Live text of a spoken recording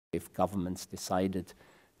if governments decided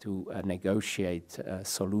to negotiate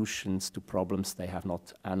solutions to problems they have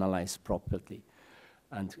not analyzed properly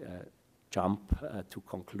and jump to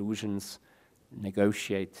conclusions,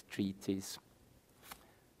 negotiate treaties,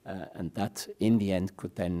 and that in the end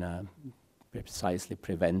could then precisely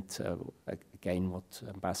prevent, again, what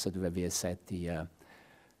Ambassador Verveer said, the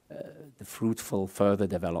fruitful further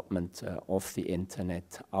development of the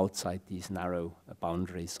internet outside these narrow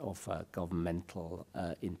boundaries of governmental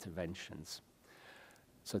interventions.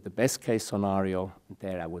 So the best case scenario,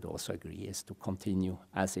 there I would also agree, is to continue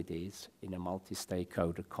as it is in a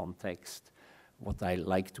multi-stakeholder context, what I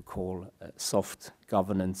like to call a soft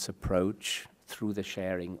governance approach through the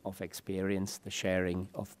sharing of experience, the sharing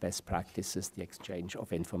of best practices, the exchange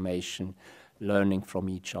of information, learning from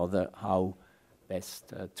each other how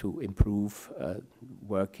best to improve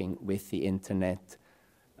working with the internet,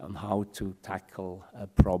 on how to tackle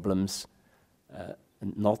problems,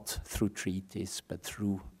 not through treaties, but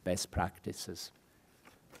through best practices,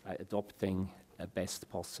 by adopting best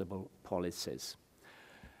possible policies.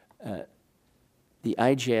 The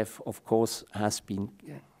IGF, of course, has been,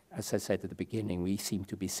 as I said at the beginning, we seem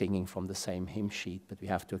to be singing from the same hymn sheet, but we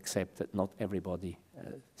have to accept that not everybody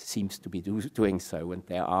seems to be doing so, and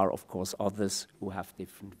there are, of course, others who have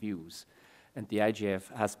different views. And the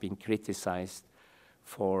IGF has been criticized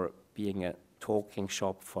for being a talking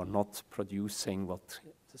shop, for not producing what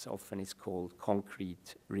often is called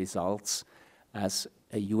concrete results, as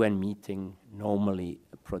a UN meeting normally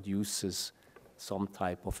produces some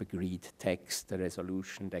type of agreed text, a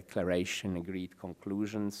resolution, declaration, agreed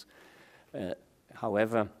conclusions.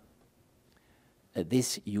 However,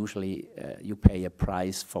 this usually you pay a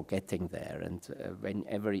price for getting there, and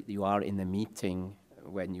whenever you are in a meeting,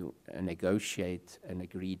 when you negotiate an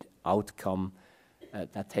agreed outcome,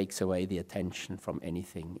 that takes away the attention from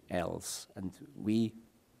anything else. And we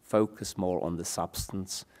focus more on the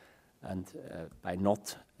substance, and by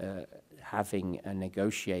not having a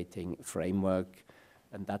negotiating framework,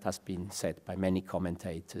 and that has been said by many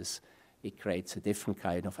commentators, it creates a different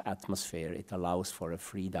kind of atmosphere. It allows for a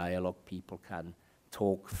free dialogue. People can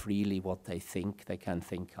talk freely what they can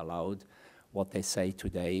think aloud. What they say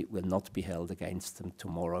today will not be held against them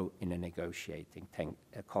tomorrow in a negotiating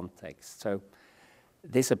context. So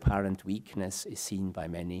this apparent weakness is seen by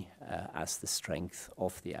many as the strength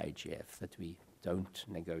of the IGF, that we don't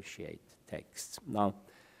negotiate texts. Now,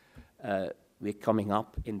 we're coming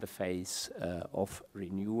up in the phase of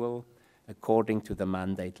renewal. According to the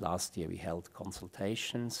mandate last year, we held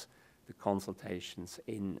consultations. The consultations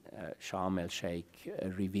in Sharm el-Sheikh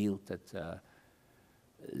revealed that a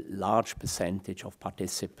large percentage of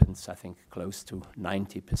participants, I think close to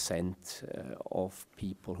 90% of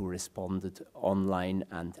people who responded online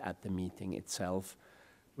and at the meeting itself,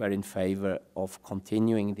 were in favor of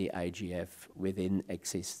continuing the IGF within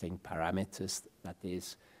existing parameters.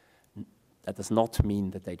 That does not mean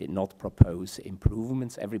that they did not propose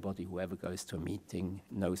improvements. Everybody who ever goes to a meeting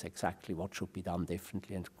knows exactly what should be done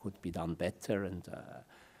differently and could be done better, and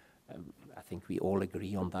I think we all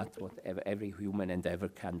agree on that. Every human endeavor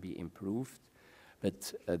can be improved.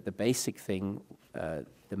 But the basic thing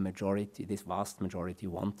the majority, this vast majority,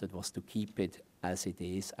 wanted was to keep it as it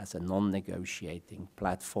is, as a non-negotiating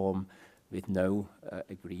platform with no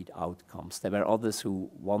agreed outcomes. There were others who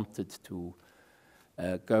wanted to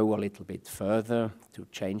go a little bit further, to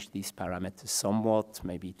change these parameters somewhat,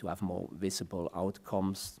 maybe to have more visible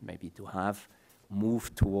outcomes, maybe to have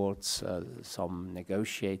moved towards some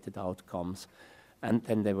negotiated outcomes. And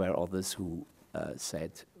then there were others who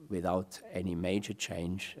said without any major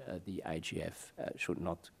change, the IGF should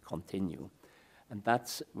not continue. And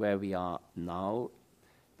that's where we are now.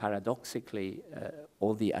 Paradoxically,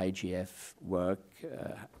 all the IGF work,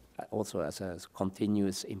 also as a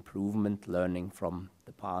continuous improvement, learning from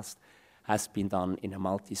the past, has been done in a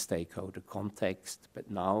multi-stakeholder context,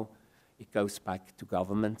 but now it goes back to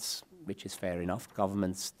governments, which is fair enough.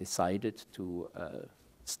 Governments decided to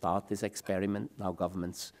start this experiment. Now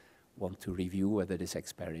governments want to review whether this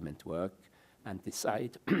experiment worked and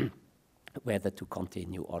decide whether to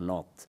continue or not.